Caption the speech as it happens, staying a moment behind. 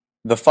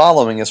The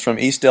following is from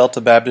East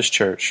Delta Baptist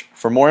Church.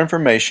 For more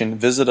information,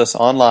 visit us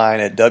online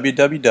at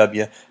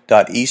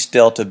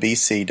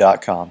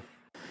www.eastdeltabc.com.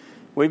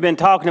 We've been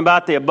talking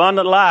about the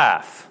abundant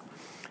life.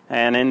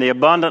 And in the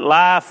abundant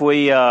life,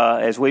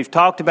 as we've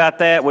talked about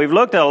that, we've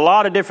looked at a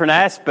lot of different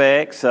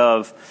aspects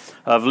of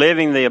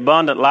living the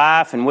abundant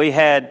life. And we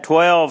had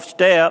 12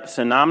 steps,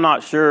 and I'm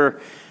not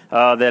sure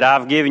that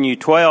I've given you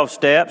 12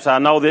 steps. I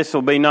know this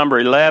will be number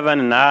 11,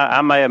 and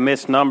I may have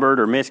misnumbered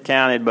or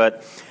miscounted,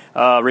 but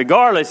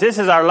regardless, this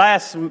is our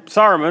last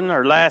sermon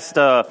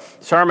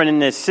in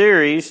this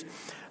series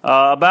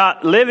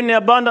about living the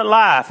abundant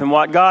life and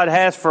what God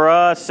has for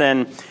us.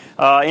 And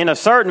in a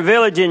certain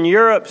village in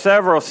Europe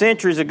several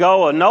centuries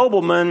ago, a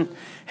nobleman,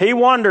 he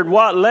wondered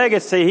what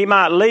legacy he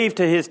might leave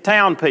to his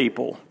town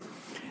people.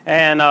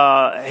 And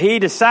he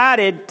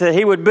decided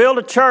he would build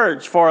a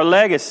church for a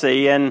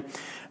legacy. And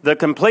the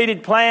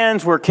completed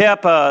plans were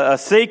kept a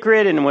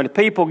secret, and when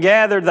people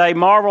gathered, they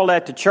marveled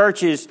at the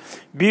church's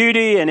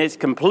beauty and its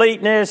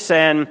completeness.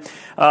 And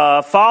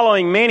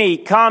following many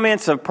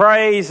comments of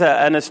praise,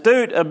 an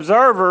astute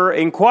observer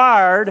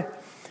inquired,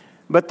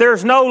 "But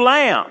there's no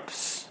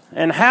lamps,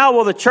 and how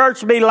will the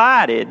church be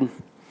lighted?"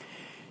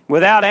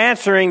 Without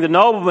answering, the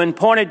nobleman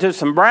pointed to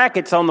some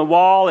brackets on the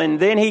wall,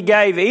 and then he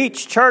gave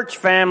each church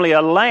family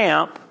a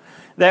lamp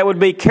that would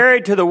be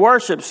carried to the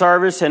worship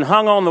service and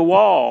hung on the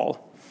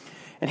wall.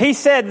 And he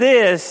said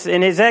this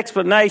in his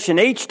explanation: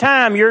 each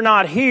time you're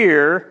not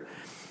here,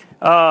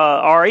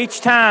 or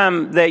each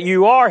time that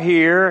you are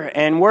here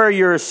and where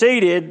you're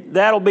seated,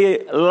 that'll be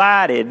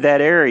lighted,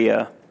 that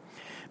area.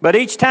 But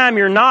each time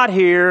you're not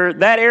here,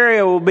 that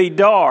area will be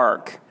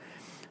dark.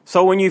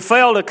 So when you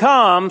fail to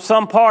come,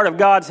 some part of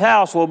God's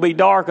house will be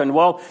darkened.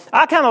 Well,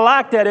 I kind of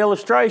like that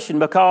illustration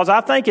because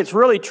I think it's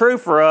really true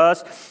for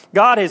us.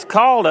 God has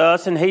called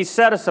us and He's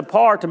set us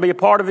apart to be a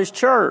part of His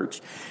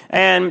church.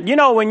 And, you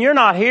know, when you're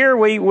not here,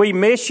 we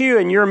miss you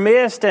and you're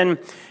missed. And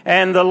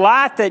the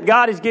light that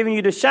God has given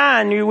you to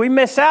shine, we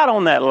miss out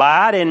on that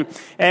light. And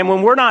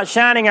when we're not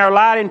shining our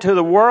light into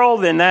the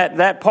world, then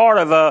that part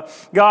of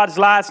God's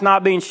light's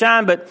not being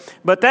shined.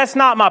 But that's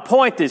not my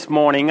point this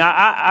morning.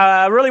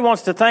 I really want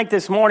us to think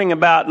this morning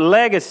about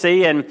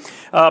legacy. And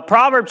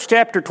Proverbs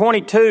chapter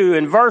 22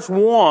 and verse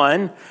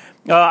 1,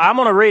 I'm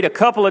going to read a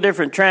couple of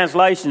different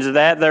translations of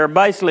that. They're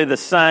basically the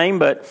same,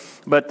 but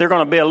they're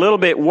going to be a little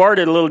bit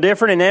worded a little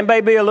different, and they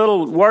may be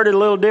worded a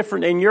little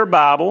different in your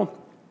Bible.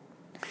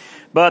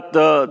 But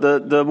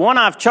the one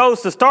I've chose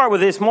to start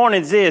with this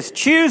morning is this: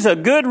 choose a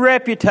good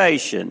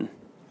reputation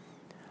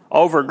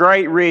over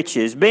great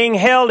riches. Being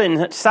held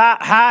in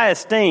high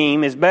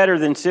esteem is better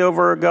than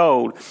silver or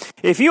gold.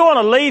 If you want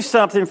to leave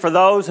something for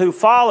those who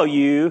follow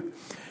you,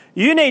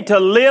 you need to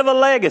live a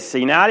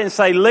legacy. Now, I didn't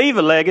say leave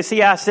a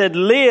legacy. I said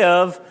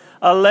live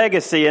a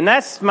legacy. And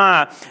that's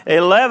my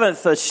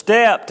 11th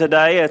step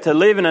today, to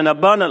living an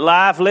abundant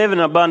life,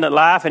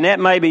 and that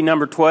may be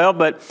number 12.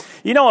 But,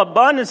 you know,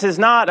 abundance is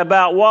not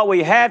about what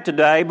we have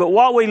today, but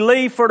what we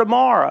leave for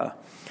tomorrow.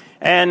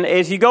 And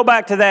as you go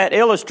back to that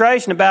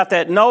illustration about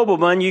that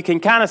nobleman, you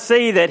can kind of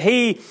see that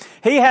he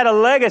had a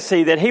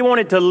legacy that he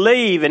wanted to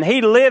leave, and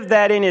he lived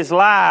that in his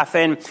life.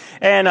 And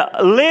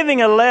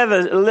living a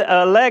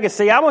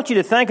legacy, I want you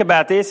to think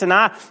about this. And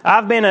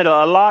I've been at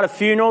a lot of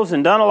funerals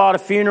and done a lot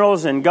of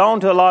funerals and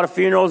gone to a lot of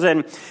funerals.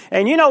 And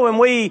you know, when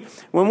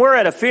we're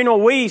at a funeral,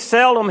 we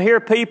seldom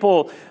hear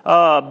people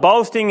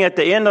boasting at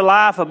the end of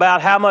life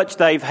about how much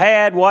they've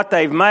had, what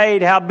they've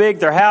made, how big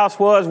their house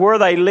was, where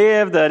they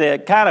lived, the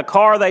kind of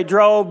car they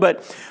drove.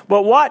 But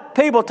what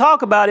people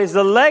talk about is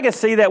the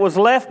legacy that was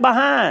left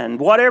behind,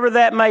 whatever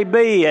that may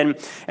be. And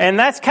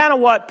that's kind of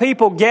what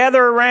people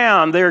gather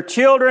around: their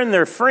children,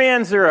 their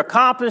friends, their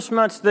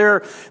accomplishments,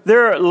 their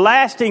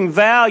lasting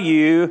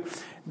value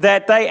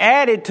that they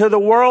added to the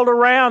world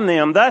around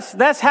them.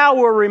 That's how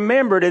we're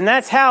remembered, and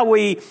that's how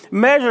we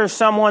measure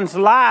someone's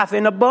life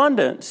in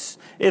abundance.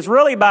 It's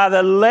really by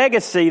the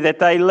legacy that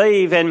they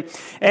leave. And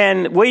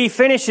we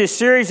finish this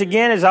series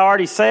again, as I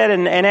already said.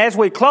 And as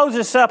we close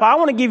this up, I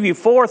want to give you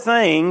 4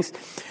 things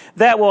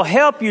that will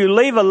help you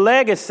leave a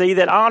legacy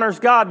that honors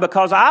God.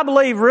 Because I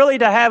believe really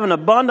to have an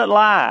abundant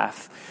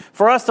life,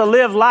 for us to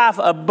live life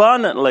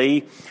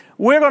abundantly,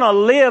 we're going to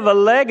live a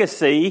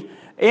legacy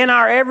in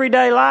our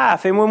everyday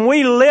life. And when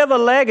we live a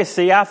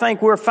legacy, I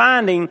think we're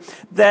finding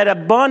that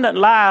abundant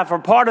life, or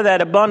part of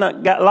that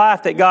abundant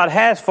life that God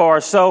has for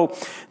us. So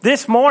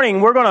this morning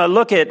we're going to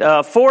look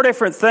at 4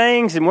 different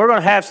things, and we're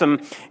going to have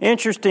some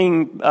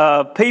interesting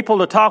people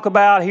to talk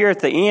about here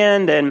at the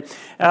end. And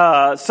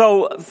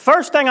so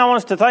first thing I want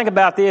us to think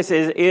about this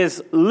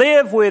is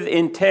live with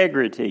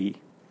integrity.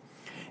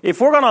 If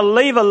we're going to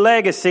leave a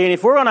legacy, and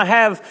if we're going to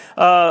have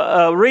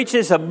reach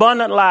this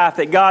abundant life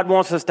that God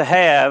wants us to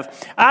have,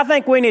 I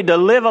think we need to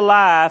live a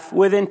life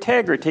with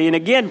integrity. And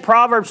again,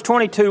 Proverbs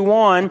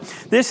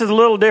 22:1, this is a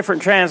little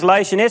different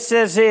translation. It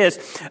says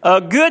this: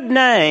 a good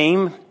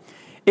name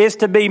is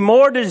to be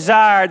more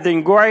desired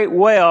than great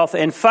wealth,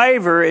 and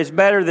favor is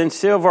better than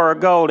silver or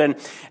gold.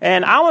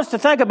 And I want us to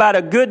think about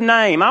a good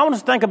name. I want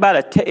us to think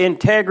about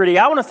integrity.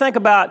 I want to think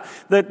about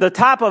the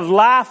type of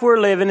life we're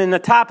living and the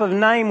type of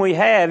name we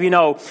have.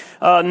 No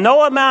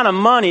amount of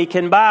money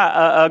can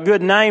buy a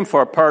good name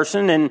for a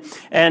person,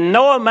 and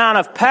no amount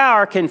of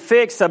power can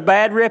fix a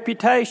bad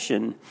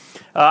reputation.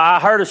 I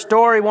heard a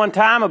story one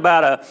time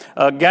about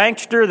a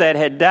gangster that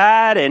had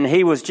died, and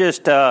he was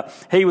just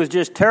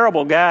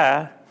terrible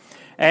guy.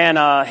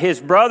 And his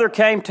brother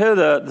came to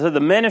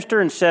the minister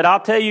and said, "I'll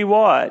tell you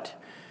what,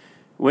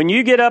 when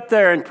you get up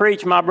there and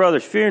preach my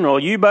brother's funeral,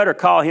 you better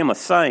call him a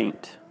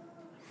saint.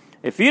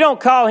 If you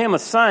don't call him a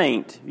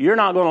saint, you're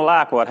not going to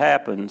like what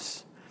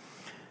happens."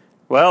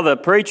 Well, the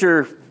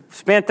preacher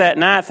spent that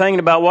night thinking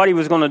about what he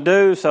was going to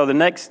do. So the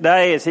next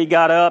day, as he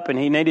got up and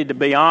he needed to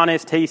be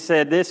honest, he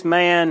said, "This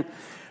man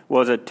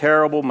was a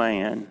terrible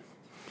man.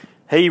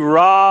 He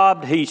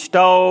robbed, he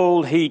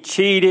stole, he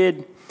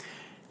cheated.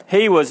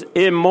 He was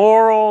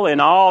immoral in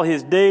all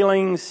his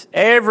dealings.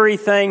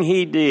 Everything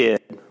he did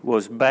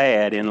was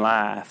bad in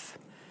life.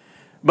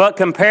 But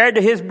compared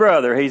to his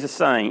brother, he's a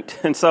saint."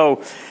 And so,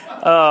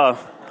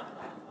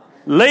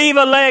 leave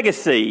a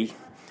legacy.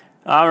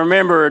 I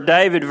remember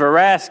David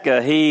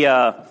Veraska.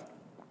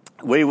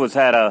 We was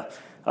at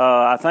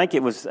I think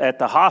it was at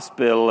the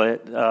hospital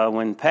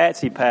when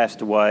Patsy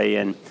passed away,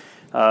 and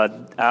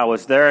I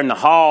was there in the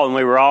hall, and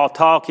we were all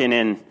talking,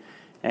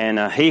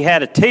 and he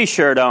had a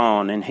T-shirt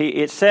on, and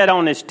it said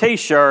on his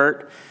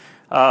T-shirt,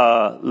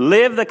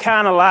 "Live the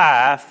kind of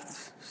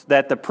life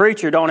that the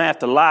preacher don't have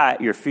to lie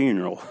at your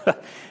funeral."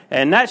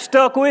 And that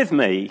stuck with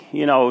me.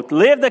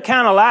 Live the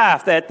kind of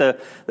life that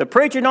the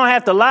preacher don't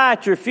have to lie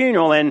at your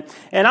funeral. And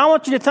I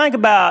want you to think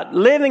about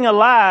living a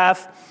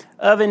life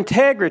of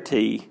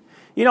integrity.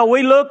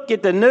 We look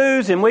at the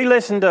news and we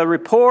listen to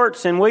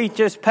reports, and we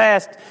just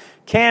passed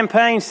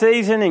campaign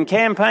season, and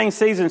campaign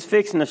season's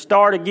fixing to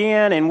start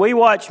again, and we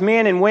watch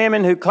men and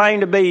women who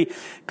claim to be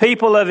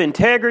people of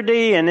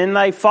integrity, and then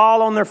they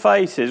fall on their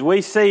faces.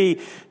 We see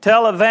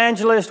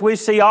televangelists, we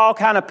see all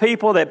kind of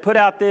people that put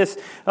out this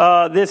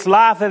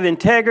life of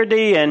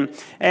integrity,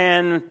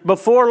 and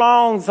before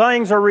long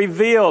things are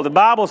revealed. The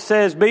Bible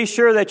says, "Be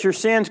sure that your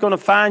sin's going to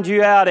find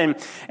you out,"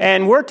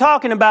 and we're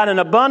talking about an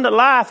abundant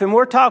life, and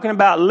we're talking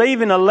about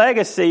leaving a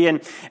legacy,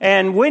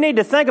 and we need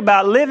to think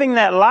about living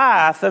that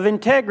life of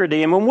integrity.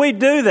 And when we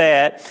do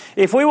that,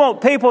 if we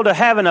want people to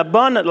have an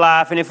abundant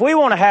life, and if we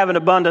want to have an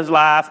abundant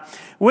life,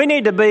 we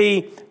need to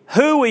be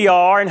who we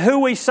are and who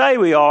we say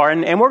we are.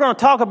 And we're going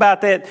to talk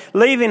about that,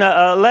 leaving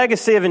a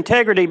legacy of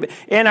integrity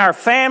in our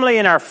family,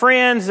 and our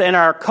friends, and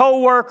our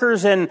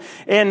co-workers,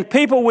 and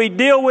people we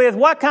deal with.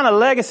 What kind of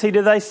legacy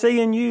do they see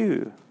in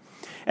you?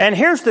 And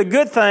here's the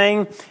good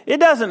thing. It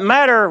doesn't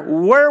matter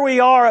where we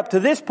are up to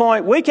this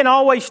point. We can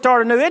always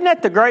start anew. Isn't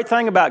that the great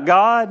thing about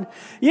God?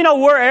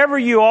 Wherever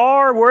you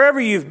are, wherever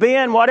you've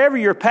been, whatever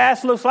your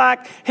past looks like,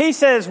 He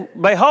says,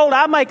 "Behold,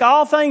 I make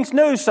all things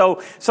new." So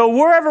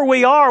wherever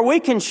we are, we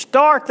can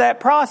start that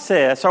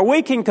process, or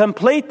we can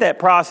complete that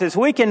process.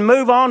 We can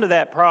move on to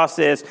that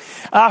process.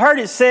 I heard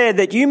it said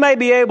that you may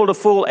be able to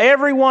fool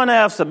everyone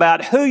else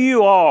about who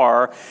you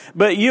are,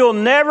 but you'll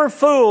never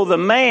fool the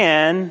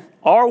man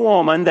or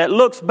woman that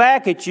looks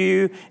back at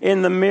you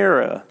in the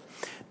mirror.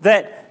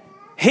 That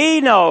he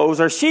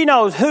knows or she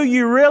knows who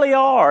you really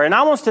are. And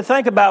I want us to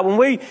think about when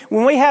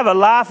we have a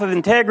life of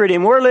integrity,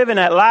 and we're living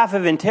that life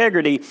of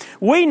integrity,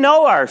 we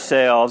know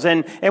ourselves,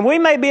 and we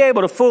may be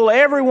able to fool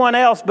everyone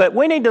else, but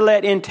we need to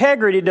let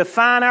integrity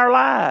define our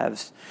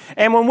lives.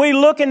 And when we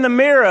look in the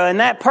mirror, and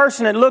that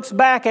person that looks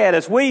back at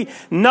us, we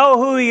know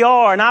who we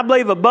are. And I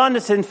believe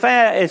abundance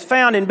is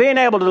found in being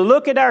able to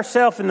look at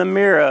ourselves in the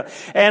mirror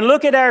and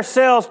look at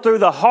ourselves through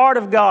the heart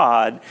of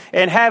God,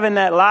 and having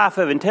that life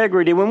of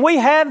integrity. When we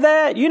have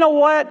that, you know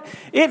what?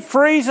 It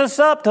frees us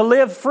up to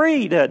live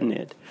free, doesn't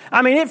it?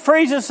 I mean, it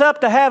frees us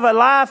up to have a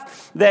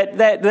life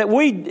that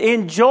we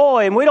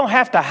enjoy, and we don't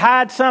have to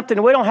hide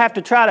something. We don't have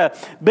to try to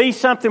be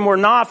something we're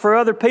not for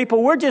other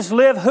people. We're just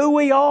live who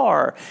we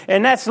are,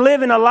 and that's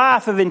living a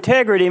life of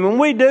integrity. And when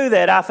we do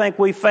that, I think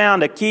we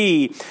found a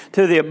key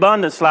to the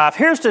abundance life.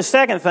 Here's the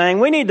second thing.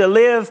 We need to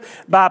live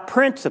by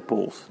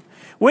principles.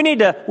 We need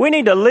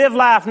to live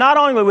life not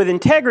only with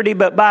integrity,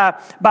 but by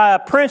a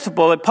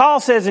principle. And Paul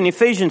says in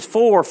Ephesians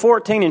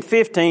 4:14 and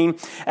 15,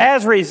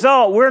 "As a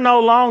result, we're no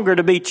longer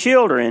to be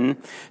children,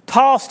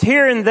 tossed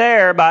here and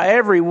there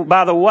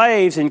by the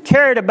waves, and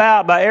carried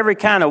about by every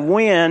kind of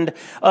wind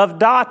of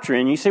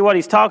doctrine." You see what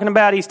he's talking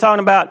about? He's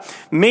talking about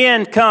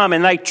men come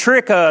and they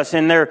trick us,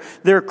 and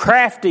they're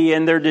crafty,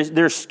 and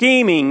they're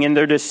scheming, and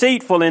they're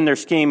deceitful in their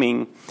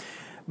scheming.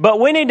 But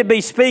we need to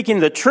be speaking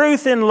the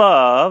truth in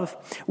love.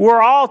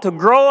 We're all to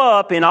grow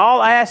up in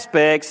all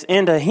aspects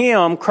into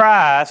Him,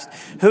 Christ,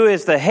 who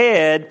is the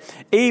head,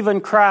 even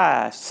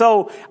Christ.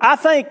 So I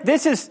think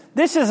this is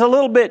a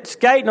little bit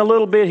skating a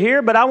little bit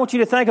here, but I want you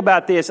to think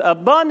about this.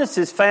 Abundance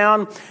is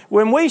found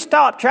when we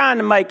stop trying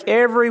to make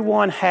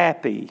everyone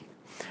happy.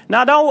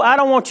 Now, I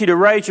don't want you to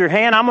raise your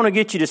hand. I'm going to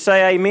get you to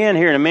say amen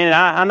here in a minute.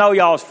 I know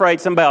y'all is afraid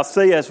somebody will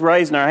see us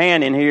raising our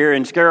hand in here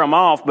and scare them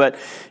off, but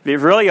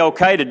it's really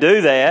okay to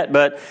do that.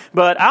 But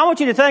I want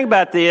you to think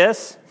about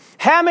this.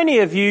 How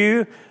many of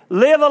you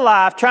live a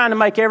life trying to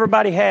make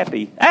everybody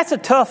happy? That's a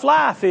tough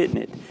life, isn't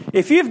it?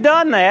 If you've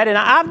done that, and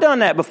I've done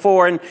that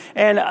before, and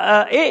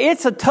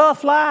it's a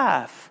tough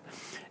life.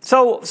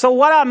 So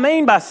what I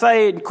mean by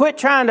saying quit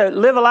trying to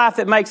live a life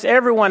that makes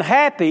everyone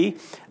happy,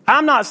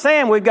 I'm not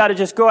saying we've got to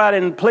just go out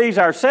and please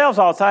ourselves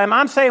all the time.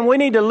 I'm saying we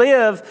need to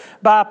live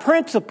by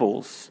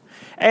principles.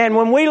 And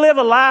when we live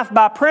a life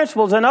by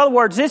principles, in other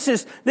words, this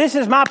is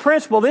my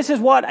principle. This is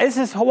what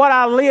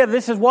I live.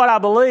 This is what I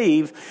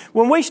believe.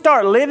 When we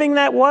start living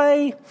that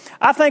way,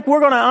 I think we're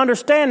going to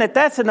understand that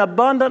that's an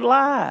abundant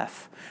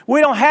life.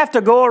 We don't have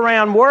to go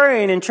around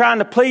worrying and trying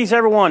to please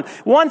everyone.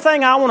 One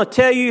thing I want to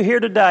tell you here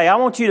today, I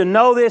want you to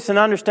know this and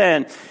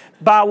understand.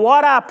 By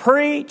what I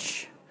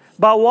preach,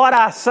 by what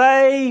I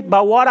say,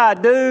 by what I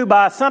do,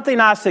 by something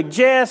I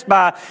suggest,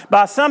 by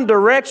some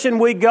direction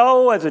we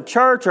go as a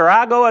church or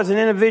I go as an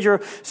individual,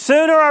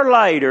 sooner or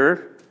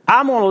later,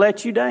 I'm going to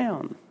let you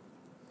down.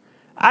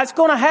 It's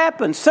going to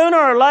happen. Sooner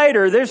or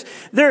later, there's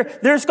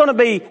going to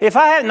be, if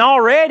I hadn't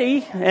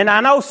already, and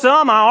I know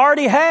some I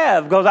already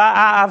have because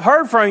I've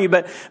heard from you,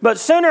 but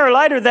sooner or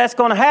later that's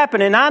going to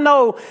happen. And I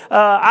know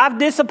I've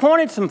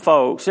disappointed some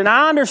folks, and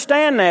I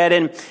understand that.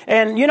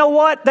 And you know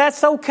what?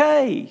 That's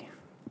okay.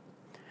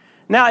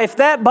 Now, if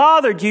that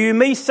bothered you,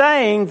 me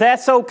saying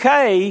that's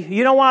okay,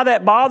 you know why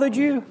that bothered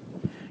you?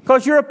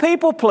 Because you're a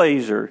people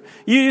pleaser.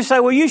 You say,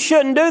 well, you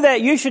shouldn't do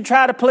that. You should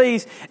try to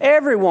please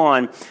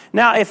everyone.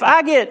 Now, if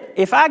I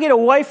get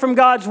away from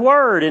God's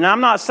Word, and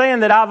I'm not saying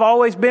that I've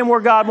always been where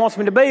God wants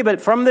me to be,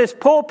 but from this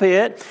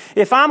pulpit,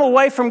 if I'm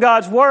away from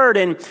God's Word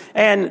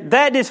and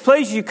that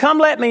displeases you, come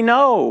let me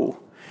know.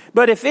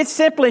 But if it's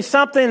simply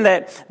something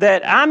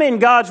that I'm in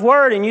God's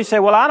Word and you say,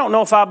 well, I don't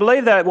know if I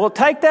believe that, well,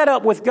 take that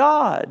up with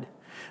God.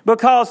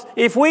 Because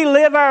if we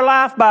live our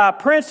life by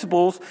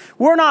principles,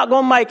 we're not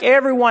going to make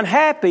everyone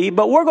happy,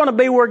 but we're going to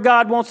be where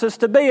God wants us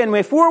to be. And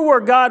if we're where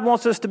God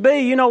wants us to be,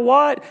 you know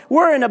what?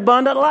 We're in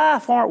abundant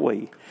life, aren't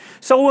we?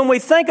 So when we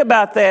think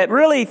about that,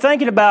 really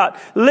thinking about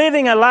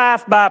living a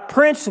life by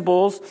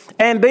principles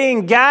and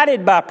being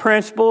guided by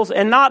principles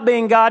and not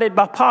being guided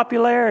by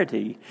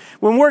popularity.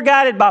 When we're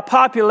guided by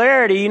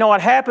popularity, you know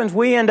what happens?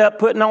 We end up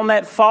putting on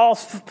that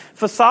false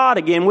facade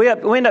again. We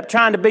end up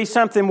trying to be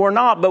something we're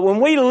not. But when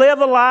we live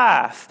a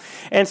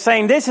life and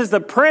saying, this is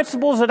the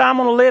principles that I'm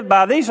going to live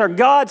by, these are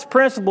God's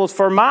principles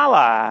for my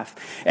life.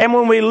 And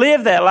when we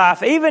live that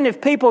life, even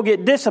if people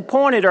get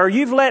disappointed or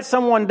you've let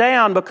someone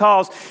down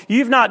because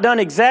you've not done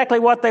exactly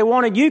what they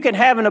wanted, you can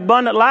have an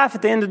abundant life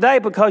at the end of the day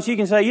because you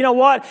can say, you know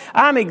what?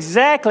 I'm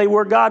exactly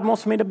where God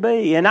wants me to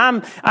be. And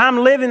I'm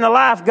living the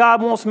life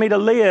God wants me to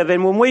live.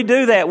 And when we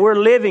do that, we're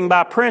living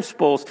by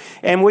principles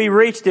and we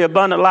reach the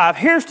abundant life.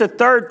 Here's the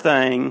third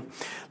thing.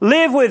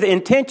 Live with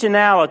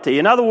intentionality.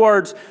 In other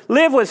words,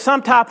 live with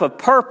some type of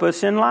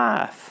purpose in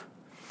life.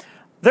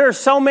 There are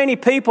so many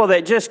people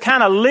that just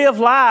kind of live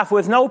life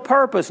with no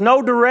purpose,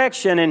 no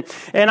direction.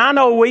 And I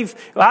know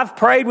I've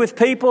prayed with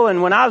people,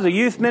 and when I was a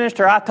youth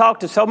minister, I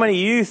talked to so many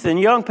youth and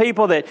young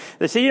people that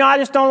say, you know, I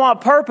just don't know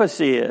what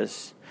purpose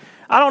is.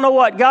 I don't know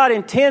what God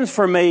intends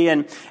for me.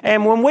 And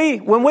when we're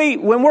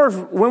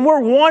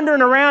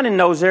wandering around in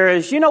those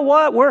areas, you know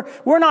what?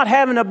 We're not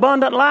having an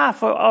abundant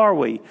life, are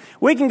we?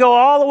 We can go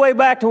all the way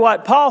back to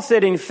what Paul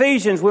said in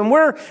Ephesians. When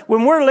we're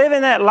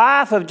living that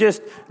life of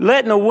just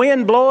letting the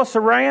wind blow us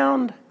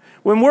around,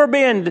 when we're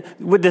being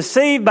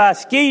deceived by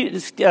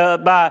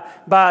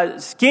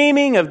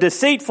scheming of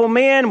deceitful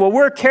men, when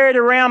we're carried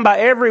around by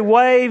every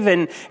wave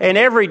and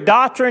every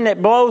doctrine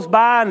that blows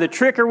by and the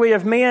trickery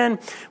of men,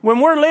 when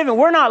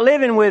we're not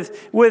living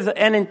with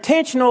an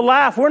intentional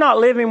life. We're not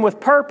living with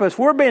purpose.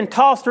 We're being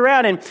tossed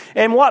around.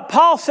 And what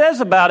Paul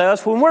says about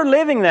us, when we're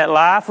living that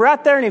life,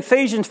 right there in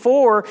Ephesians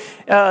 4,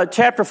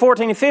 chapter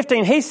 14 and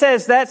 15, he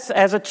says that's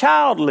as a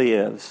child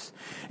lives.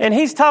 And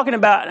he's talking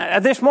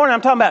about, this morning I'm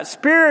talking about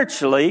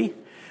spiritually.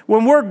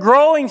 When we're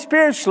growing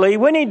spiritually,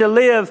 we need to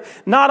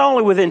live not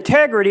only with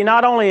integrity,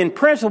 not only in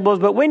principles,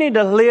 but we need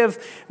to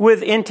live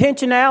with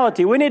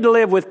intentionality. We need to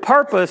live with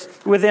purpose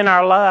within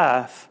our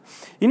life.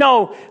 You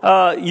know,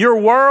 your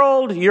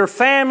world, your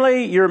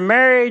family, your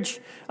marriage,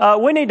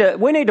 we need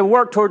to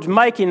work towards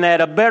making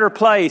that a better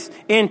place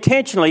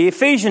intentionally.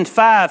 Ephesians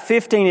 5,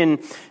 15 and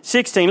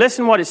 16.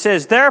 Listen to what it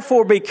says.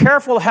 Therefore, be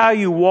careful how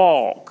you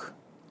walk.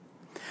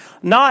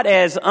 Not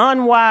as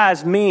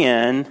unwise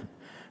men,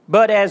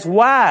 but as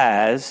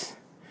wise,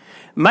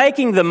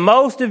 making the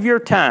most of your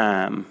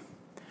time,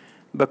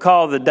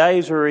 because the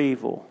days are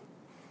evil.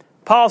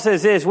 Paul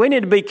says this, we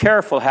need to be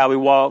careful how we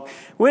walk.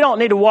 We don't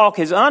need to walk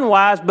as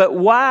unwise, but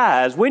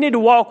wise. We need to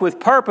walk with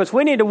purpose.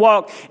 We need to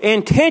walk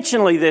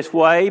intentionally this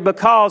way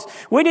because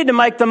we need to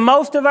make the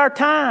most of our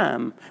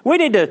time. We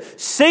need to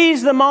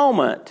seize the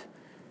moment.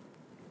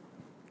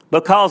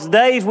 Because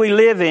days we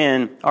live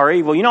in are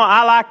evil. You know,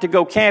 I like to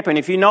go camping.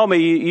 If you know me,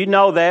 you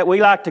know that.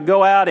 We like to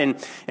go out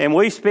and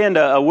we spend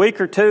a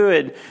week or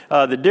two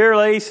at the Deer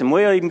Lease, and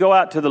we'll even go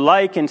out to the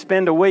lake and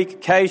spend a week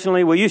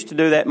occasionally. We used to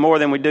do that more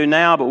than we do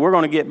now, but we're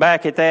going to get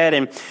back at that.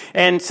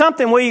 And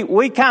something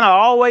we kind of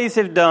always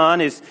have done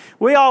is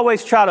we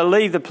always try to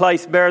leave the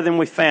place better than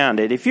we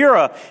found it. If you're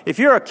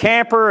a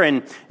camper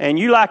and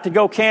you like to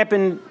go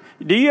camping,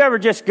 do you ever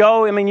just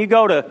go? I mean, you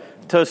go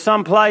to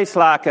some place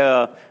like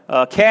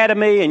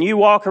Academy, and you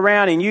walk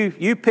around and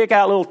you pick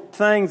out little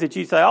things that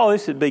you say, oh,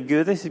 this would be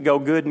good. This would go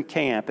good in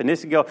camp. And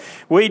this would go.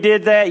 We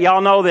did that.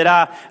 Y'all know that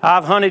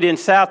I've hunted in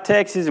South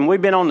Texas, and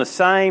we've been on the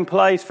same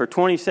place for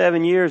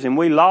 27 years, and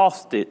we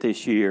lost it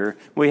this year.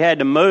 We had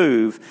to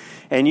move.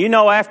 And you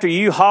know, after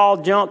you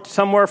haul junk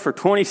somewhere for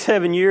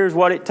 27 years,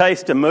 what it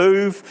takes to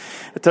move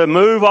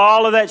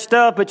all of that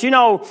stuff. But you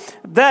know,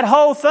 that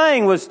whole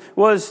thing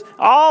was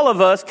all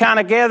of us kind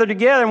of gathered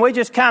together, and we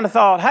just kind of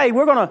thought, hey,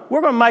 we're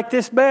gonna make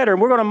this better.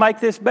 We're gonna make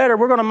this better.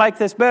 We're gonna make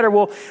this better.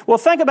 Well,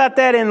 think about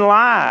that in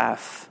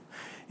life.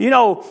 You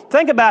know,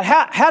 think about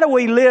how do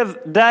we live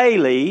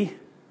daily,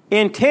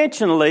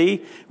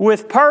 intentionally,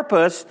 with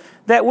purpose,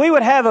 that we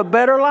would have a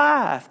better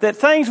life, that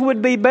things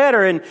would be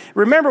better. And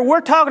remember,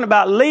 we're talking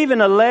about leaving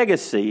a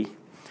legacy.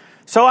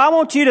 So I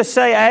want you to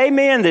say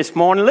amen this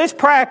morning. Let's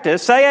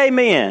practice. Say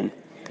amen.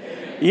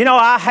 Amen. You know,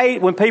 I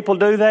hate when people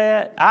do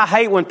that. I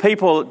hate when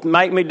people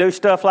make me do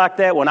stuff like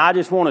that, when I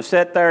just want to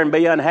sit there and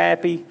be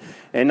unhappy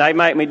and they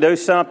make me do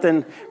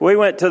something. We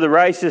went to the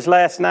races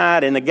last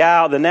night, and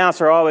the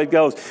announcer always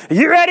goes, "Are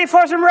you ready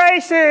for some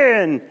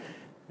racing?"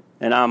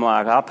 And I'm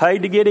like, I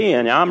paid to get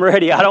in. I'm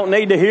ready. I don't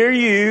need to hear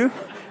you.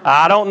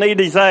 I don't need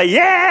to say,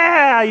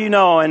 yeah, you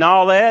know, and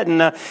all that.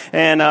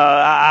 And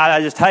I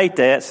just hate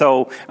that.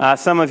 So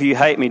some of you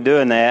hate me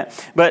doing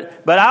that.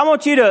 But I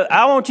want you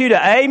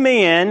to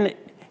amen.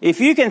 If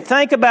you can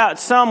think about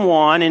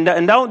someone,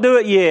 and don't do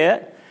it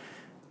yet,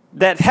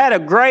 that had a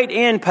great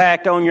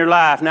impact on your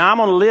life. Now, I'm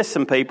going to list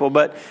some people,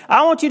 but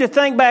I want you to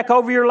think back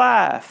over your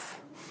life.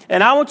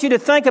 And I want you to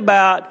think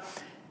about,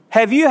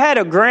 have you had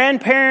a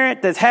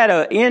grandparent that's had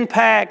an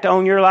impact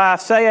on your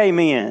life? Say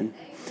amen.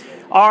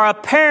 Or a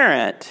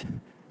parent,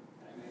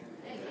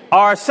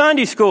 or a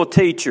Sunday school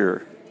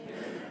teacher,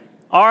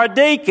 or a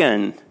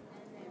deacon.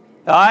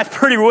 Oh, that's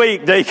pretty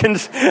weak,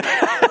 deacons.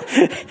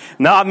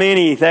 Not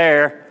many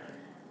there.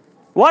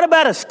 What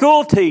about a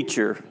school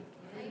teacher?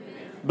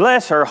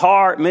 Bless her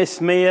heart, Miss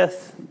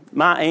Smith,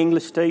 my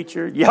English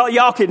teacher.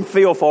 Y'all can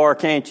feel for her,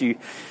 can't you?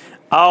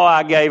 Oh,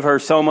 I gave her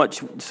so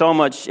much,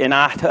 and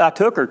I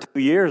took her 2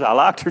 years. I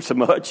liked her so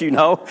much, you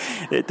know.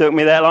 It took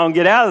me that long to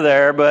get out of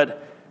there,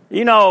 but,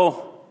 you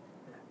know,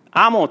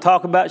 I'm going to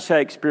talk about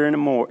Shakespeare in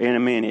a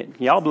minute.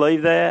 Y'all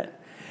believe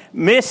that?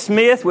 Miss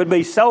Smith would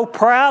be so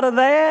proud of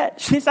that.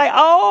 She'd say,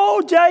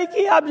 "Oh,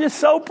 Jakey, I'm just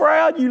so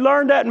proud you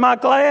learned that in my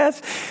class."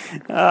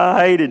 I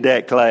hated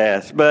that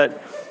class.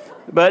 But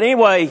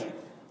anyway,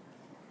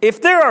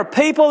 if there are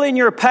people in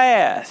your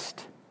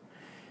past,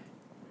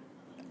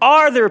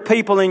 are there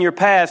people in your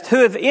past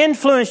who have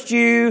influenced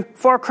you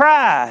for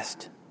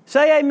Christ?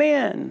 Say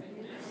amen.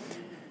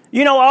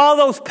 You know, all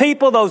those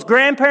people, those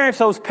grandparents,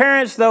 those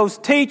parents, those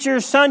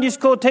teachers, Sunday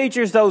school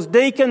teachers, those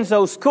deacons,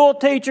 those school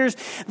teachers,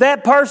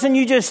 that person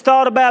you just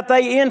thought about,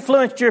 they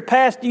influenced your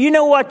past. You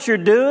know what you're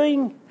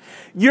doing?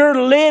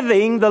 You're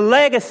living the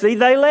legacy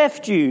they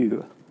left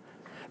you.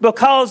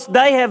 Because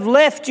they have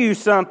left you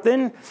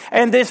something,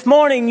 and this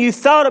morning you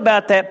thought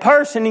about that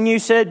person and you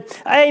said,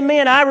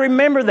 amen, I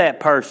remember that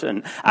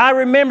person. I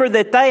remember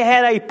that they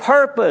had a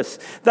purpose.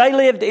 They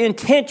lived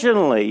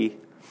intentionally.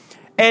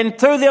 And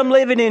through them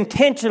living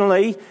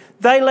intentionally,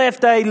 they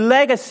left a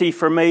legacy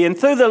for me. And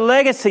through the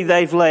legacy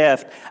they've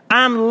left,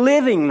 I'm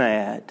living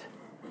that.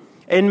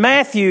 In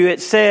Matthew it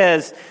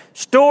says,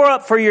 "Store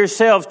up for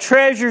yourselves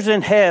treasures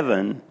in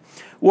heaven,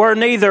 where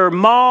neither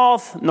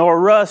moth nor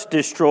rust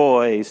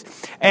destroys,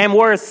 and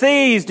where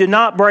thieves do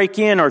not break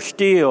in or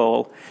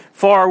steal.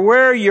 For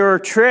where your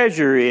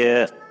treasure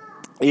is,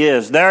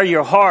 there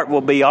your heart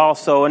will be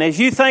also." And as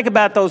you think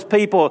about those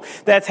people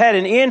that's had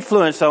an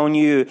influence on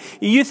you,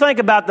 you think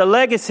about the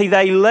legacy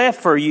they left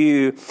for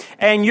you,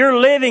 and you're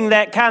living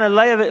that kind of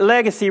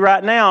legacy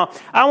right now.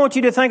 I want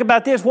you to think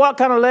about this. What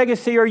kind of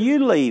legacy are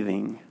you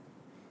leaving?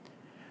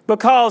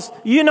 Because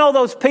you know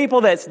those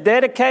people that's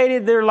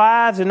dedicated their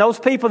lives, and those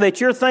people that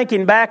you're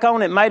thinking back on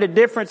that made a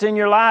difference in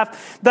your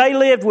life, they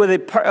lived with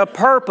a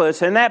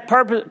purpose, and that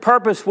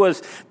purpose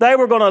was they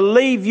were going to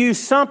leave you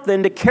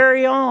something to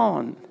carry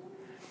on.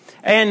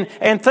 And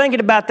thinking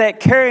about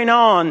that carrying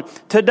on,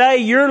 today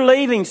you're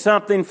leaving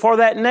something for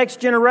that next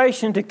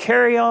generation to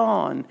carry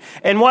on.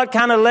 And what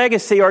kind of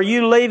legacy are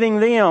you leaving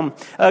them?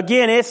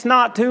 Again, it's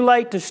not too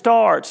late to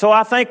start. So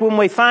I think when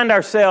we find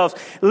ourselves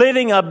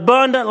living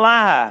abundant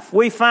life,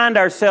 we find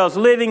ourselves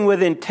living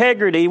with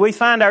integrity, we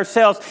find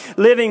ourselves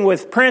living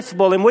with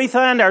principle, and we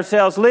find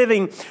ourselves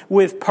living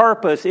with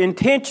purpose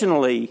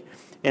intentionally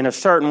in a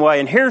certain way.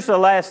 And here's the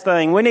last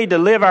thing. We need to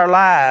live our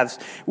lives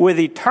with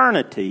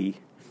eternity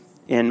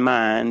in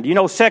mind. You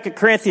know, 2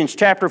 Corinthians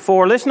chapter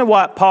 4, listen to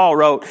what Paul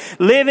wrote.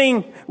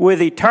 Living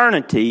with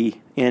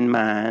eternity in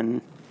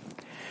mind.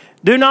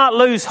 Do not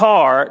lose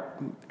heart,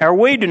 or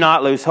we do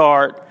not lose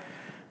heart.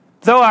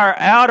 Though our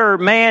outer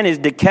man is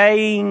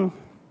decaying,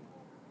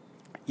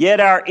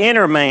 yet our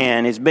inner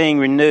man is being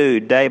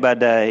renewed day by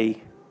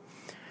day.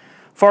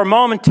 For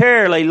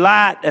momentarily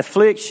light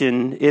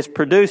affliction is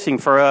producing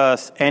for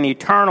us an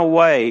eternal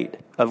weight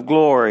of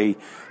glory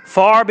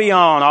far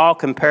beyond all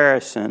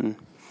comparison.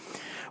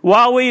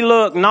 While we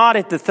look not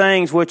at the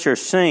things which are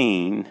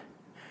seen,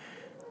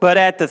 but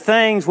at the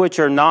things which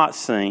are not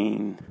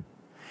seen.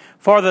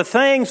 For the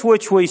things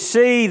which we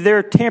see,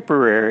 they're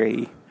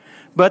temporary,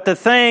 but the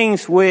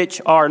things which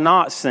are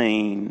not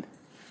seen,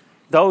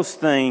 those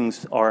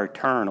things are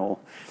eternal.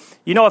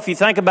 You know, if you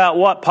think about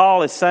what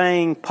Paul is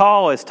saying,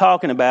 Paul is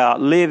talking about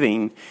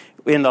living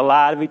in the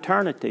light of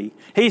eternity.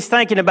 He's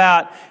thinking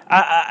about,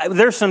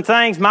 there's some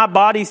things, my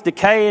body's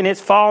decaying,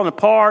 it's falling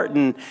apart,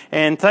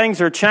 and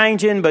things are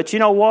changing, but you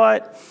know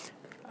what?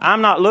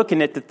 I'm not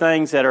looking at the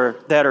things that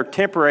are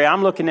temporary.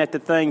 I'm looking at the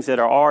things that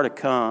are to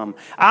come.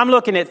 I'm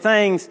looking at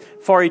things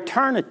for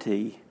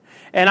eternity.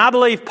 And I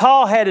believe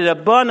Paul had an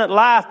abundant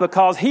life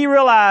because he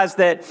realized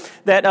that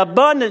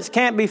abundance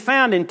can't be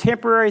found in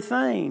temporary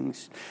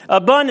things.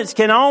 Abundance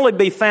can only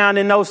be found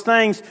in those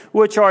things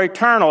which are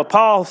eternal.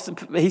 Paul,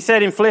 he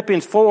said in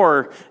Philippians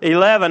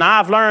 4:11,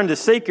 I've learned the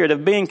secret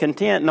of being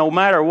content no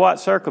matter what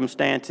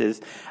circumstances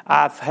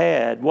I've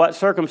had, what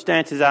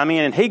circumstances I'm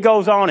in. And he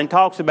goes on and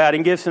talks about it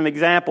and gives some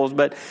examples.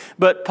 But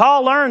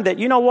Paul learned that,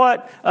 you know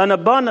what? An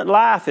abundant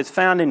life is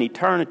found in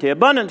eternity.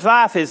 Abundant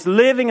life is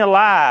living a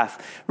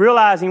life,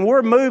 realizing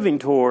we're moving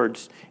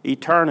towards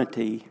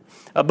eternity.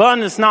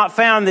 Abundance not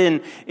found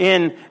in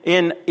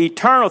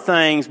eternal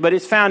things, but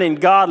it's found in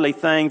godly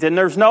things. And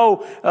there's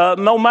no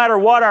matter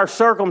what our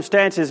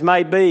circumstances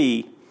may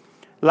be,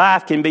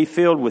 life can be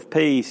filled with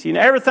peace. You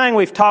know, everything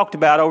we've talked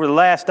about over the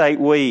last 8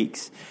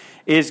 weeks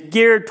is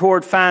geared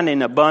toward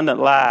finding abundant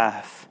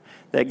life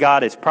that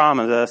God has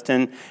promised us.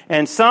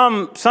 And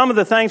some of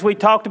the things we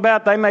talked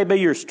about, they may be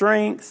your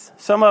strengths.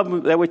 Some of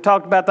them that we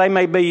talked about, they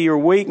may be your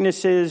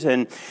weaknesses.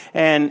 And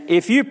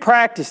if you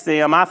practice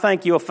them, I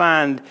think you'll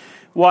find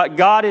what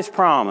God has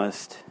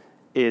promised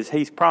is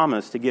He's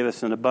promised to give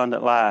us an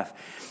abundant life.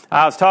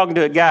 I was talking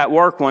to a guy at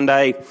work one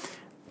day.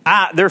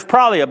 There's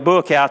probably a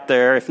book out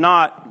there. If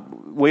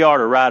not, we ought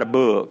to write a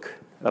book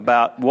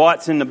about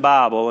what's in the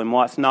Bible and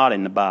what's not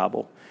in the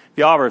Bible. Have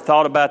y'all ever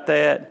thought about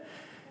that?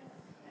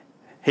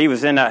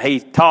 He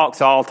talks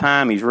all the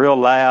time. He's real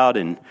loud,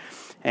 and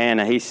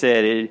he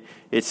said,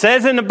 it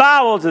says in the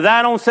Bible to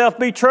thine own self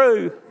be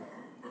true.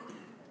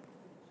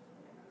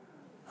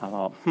 I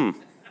thought,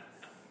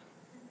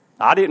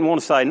 I didn't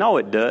want to say no,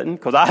 it doesn't,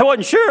 because I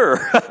wasn't sure.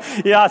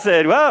 I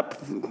said, well,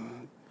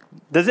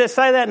 does it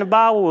say that in the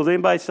Bible? Will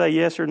anybody say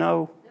yes or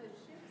no?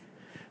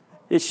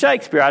 It's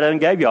Shakespeare. I done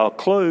gave y'all a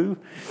clue.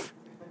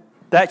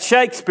 That's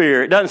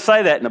Shakespeare. It doesn't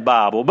say that in the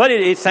Bible, but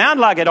it sounds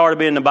like it ought to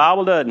be in the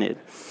Bible, doesn't it?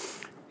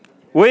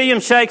 William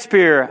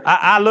Shakespeare,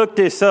 I looked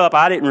this up.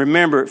 I didn't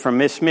remember it from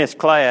Miss Smith's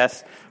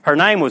class. Her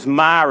name was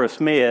Myra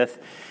Smith,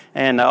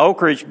 and the Oak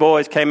Ridge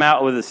boys came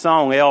out with the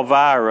song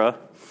Elvira,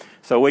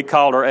 so we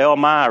called her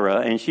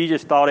Elmira, and she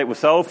just thought it was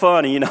so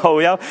funny, you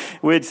know.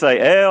 We'd say,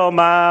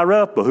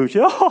 Elmira,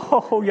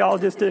 oh, y'all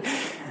just did.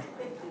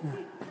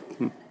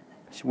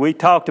 We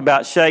talked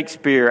about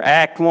Shakespeare,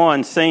 Act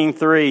 1, Scene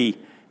 3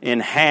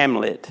 in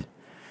Hamlet.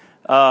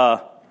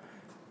 Polonius.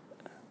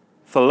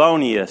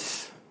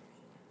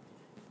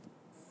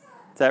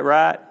 Is that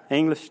right,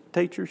 English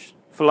teachers?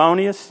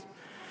 Polonius?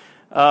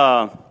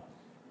 Polonius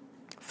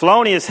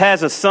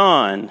has a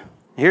son.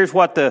 Here's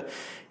what the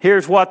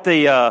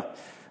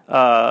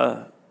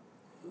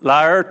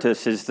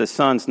Laertus is the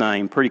son's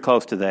name, pretty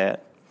close to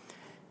that.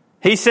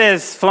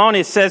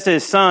 Polonius says to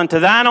his son, to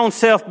thine own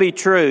self be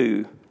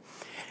true,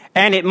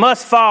 and it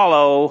must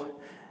follow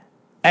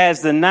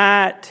as the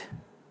night,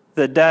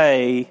 the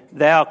day,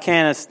 thou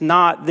canst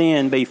not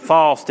then be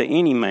false to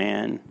any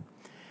man.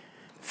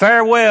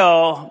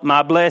 Farewell,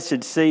 my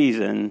blessed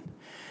season,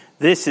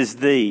 this is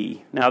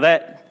thee. Now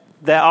that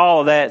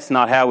all of that's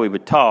not how we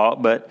would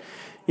talk, but,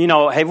 you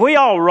know, have we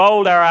all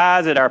rolled our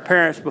eyes at our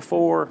parents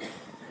before?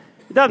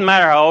 It doesn't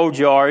matter how old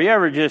you are. You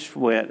ever just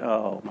went,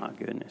 oh my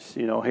goodness,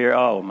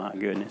 oh my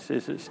goodness,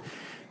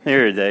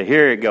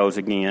 here it goes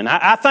again.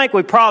 I think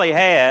we probably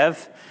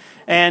have,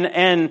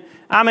 and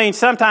I mean,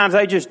 sometimes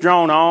they just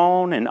drone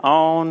on and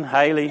on.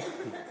 Haley's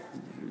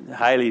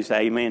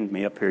amened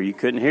me up here. You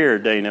couldn't hear her,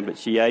 Dina, but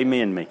she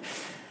amened me.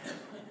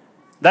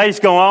 They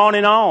just go on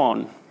and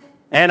on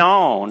and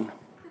on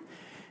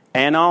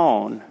and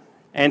on.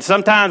 And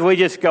sometimes we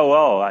just go,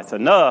 oh, that's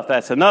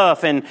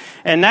enough. And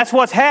that's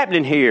what's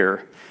happening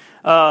here.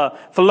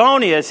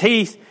 Polonius,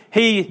 he's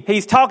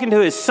talking to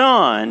his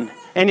son,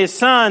 And his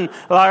son,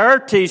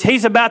 Laertes,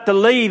 he's about to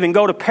leave and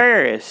go to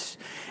Paris.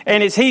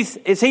 And as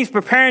he's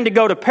preparing to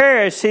go to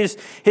Paris, his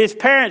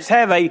parents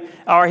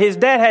his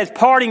dad has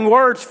parting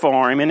words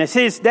for him. And as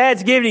his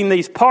dad's giving him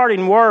these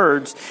parting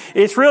words,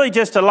 it's really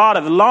just a lot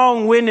of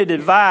long-winded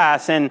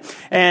advice.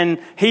 And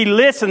he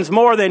listens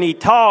more than he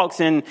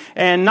talks. And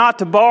not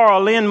to borrow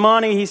or lend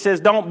money. He says,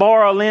 don't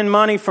borrow or lend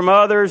money from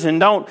others. And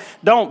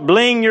don't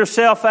bling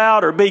yourself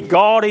out or be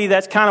gaudy.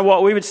 That's kind of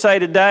what we would say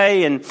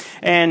today.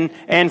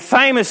 And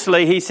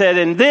famously, he said,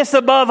 and this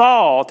above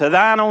all, to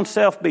thine own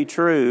self be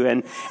true.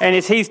 And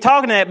as he's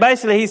talking to that,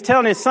 basically he's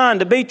telling his son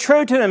to be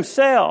true to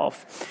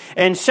himself.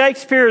 And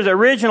Shakespeare's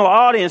original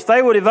audience, they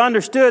would have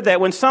understood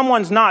that when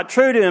someone's not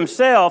true to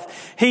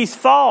himself, he's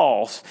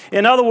false.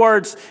 In other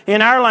words,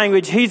 in our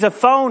language, he's a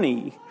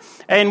phony.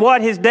 And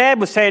what his dad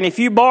was saying, if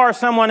you borrow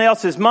someone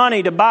else's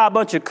money to buy a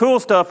bunch of cool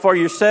stuff for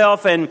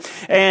yourself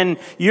and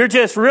you're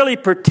just really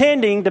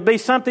pretending to be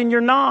something you're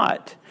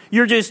not.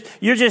 You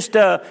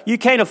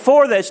can't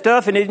afford that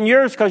stuff and it isn't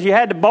yours because you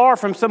had to borrow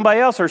from somebody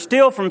else or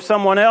steal from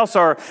someone else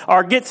or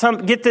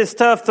get this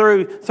stuff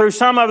through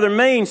some other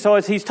means. So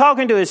as he's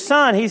talking to his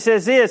son, he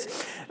says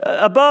this,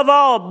 above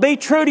all, be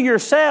true to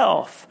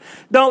yourself.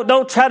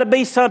 Don't try to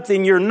be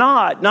something you're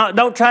not.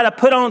 Don't try to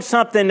put on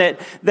something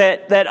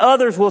that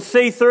others will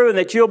see through and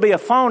that you'll be a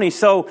phony.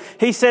 So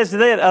he says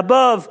that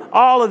above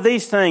all of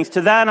these things,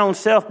 to thine own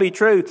self be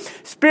true.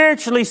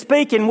 Spiritually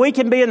speaking, we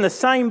can be in the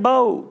same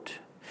boat.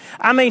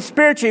 I mean,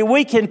 spiritually,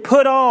 we can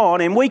put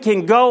on and we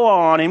can go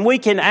on and we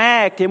can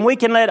act and we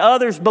can let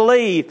others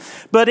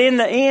believe. But in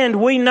the end,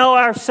 we know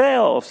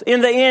ourselves. In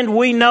the end,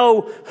 we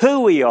know who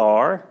we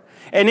are.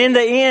 And in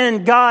the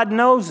end, God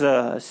knows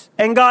us.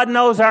 And God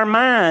knows our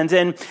minds.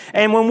 And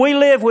when we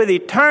live with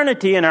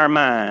eternity in our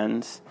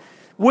minds,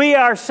 we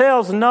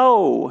ourselves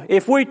know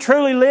if we're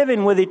truly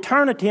living with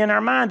eternity in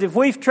our minds, if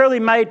we've truly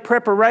made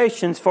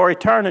preparations for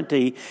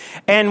eternity,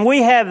 and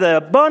we have the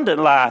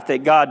abundant life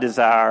that God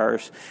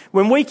desires,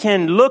 when we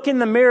can look in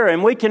the mirror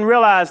and we can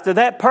realize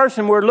that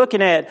person we're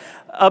looking at,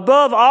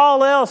 above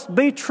all else,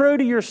 be true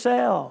to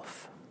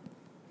yourself.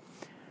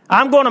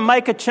 I'm going to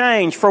make a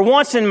change for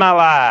once in my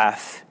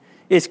life.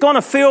 It's going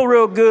to feel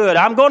real good.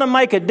 I'm going to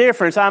make a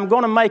difference. I'm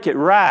going to make it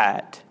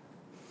right.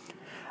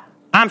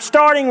 I'm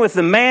starting with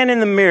the man in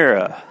the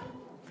mirror.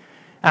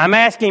 I'm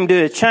asking him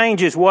to change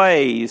his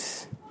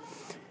ways.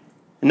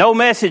 No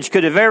message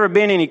could have ever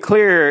been any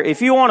clearer.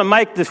 If you want to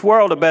make this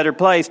world a better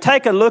place,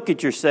 take a look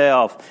at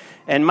yourself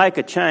and make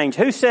a change.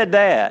 Who said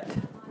that?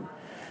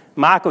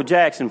 Michael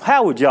Jackson.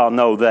 How would y'all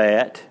know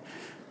that?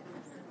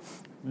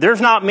 There's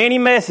not many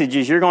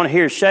messages you're going to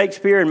hear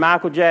Shakespeare and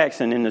Michael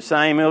Jackson in the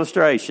same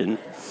illustration.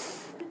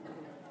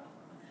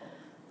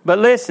 But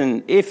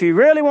listen, if you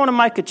really want to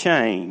make a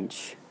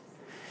change,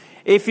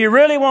 if you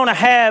really want to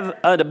have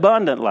an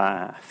abundant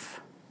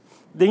life,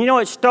 then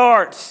it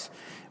starts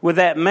with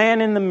that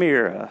man in the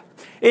mirror.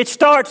 It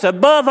starts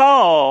above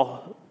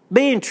all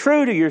being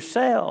true to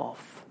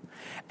yourself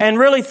and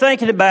really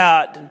thinking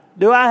about,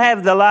 do I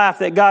have the life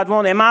that God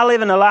wants? Am I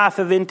living a life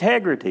of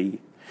integrity?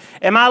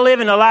 Am I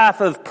living a life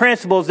of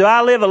principles? Do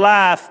I live a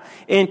life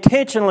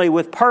intentionally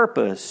with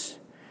purpose?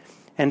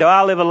 And do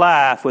I live a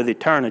life with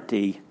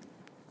eternity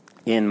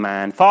in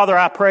mind? Father,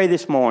 I pray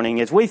this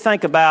morning as we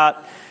think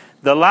about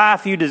the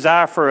life you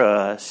desire for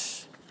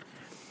us,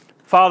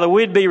 Father,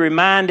 we'd be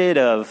reminded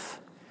of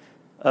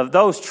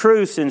those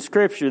truths in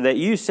Scripture that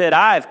you said,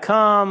 I have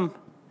come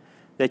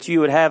that you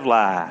would have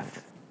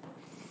life,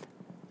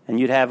 and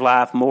you'd have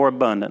life more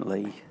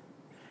abundantly.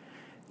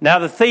 Now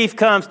the thief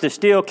comes to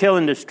steal, kill,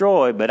 and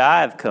destroy, but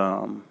I have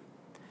come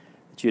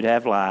that you'd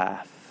have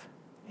life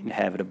and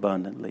have it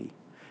abundantly.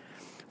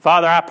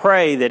 Father, I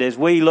pray that as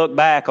we look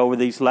back over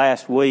these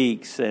last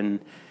weeks and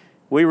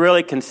we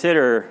really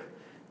consider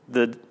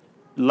the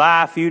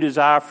life you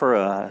desire for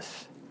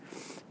us,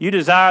 you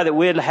desire that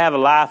we'd have a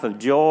life of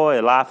joy,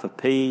 a life of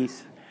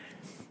peace.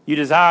 You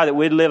desire that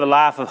we'd live a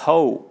life of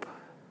hope.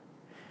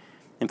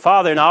 And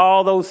Father, in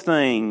all those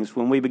things,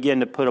 when we begin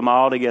to put them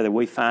all together,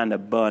 we find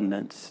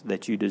abundance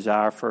that you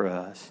desire for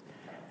us.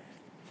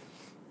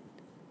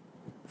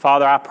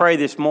 Father, I pray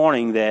this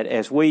morning that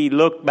as we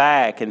look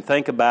back and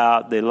think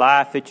about the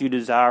life that you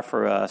desire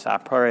for us, I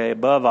pray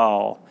above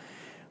all,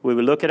 we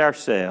would look at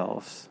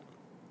ourselves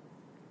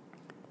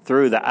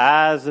through the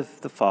eyes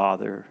of the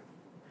Father,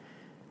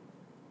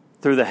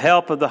 through the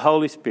help of the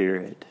Holy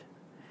Spirit.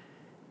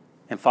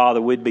 And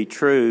Father, we'd be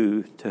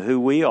true to who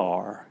we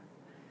are.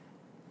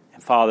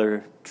 And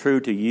Father, true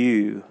to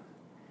you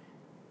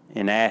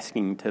in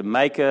asking to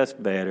make us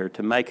better,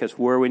 to make us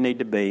where we need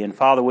to be. And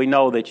Father, we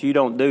know that you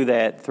don't do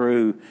that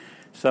through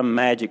some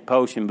magic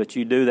potion, but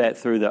you do that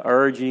through the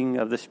urging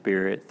of the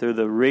Spirit, through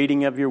the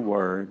reading of your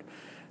word,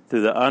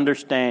 through the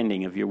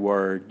understanding of your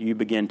word. You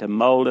begin to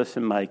mold us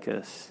and make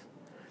us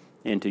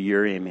into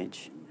your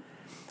image.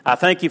 I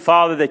thank you,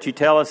 Father, that you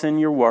tell us in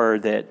your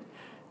word that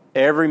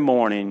every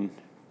morning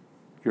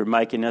you're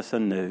making us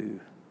anew,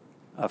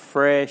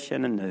 afresh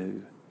and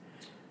anew.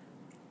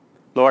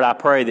 Lord, I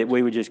pray that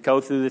we would just go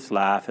through this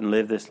life and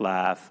live this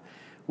life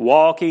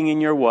walking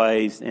in your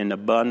ways in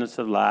abundance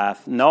of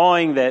life,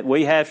 knowing that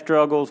we have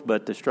struggles,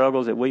 but the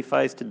struggles that we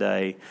face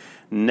today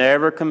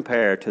never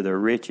compare to the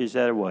riches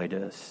that await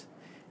us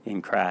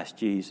in Christ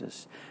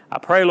Jesus. I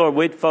pray, Lord,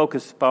 we'd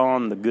focus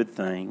upon the good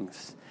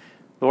things.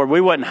 Lord,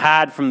 we wouldn't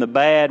hide from the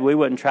bad. We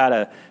wouldn't try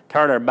to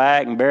turn our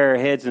back and bury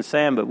our heads in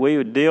sand, but we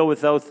would deal with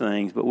those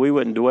things, but we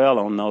wouldn't dwell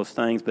on those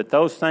things. But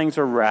those things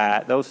are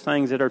right, those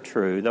things that are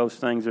true, those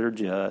things that are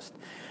just,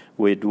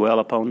 we'd dwell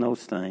upon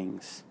those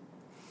things.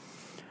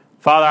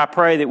 Father, I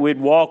pray that we'd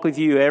walk with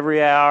you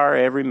every hour,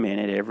 every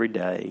minute, every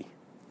day.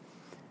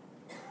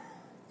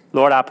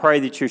 Lord, I pray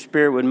that your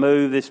Spirit would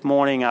move this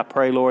morning. I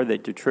pray, Lord,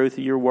 that the truth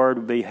of your word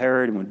would be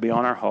heard and would be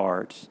on our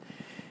hearts.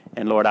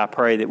 And Lord, I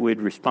pray that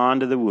we'd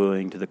respond to the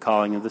wooing, to the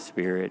calling of the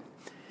Spirit.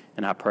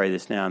 And I pray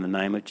this now in the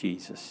name of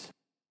Jesus.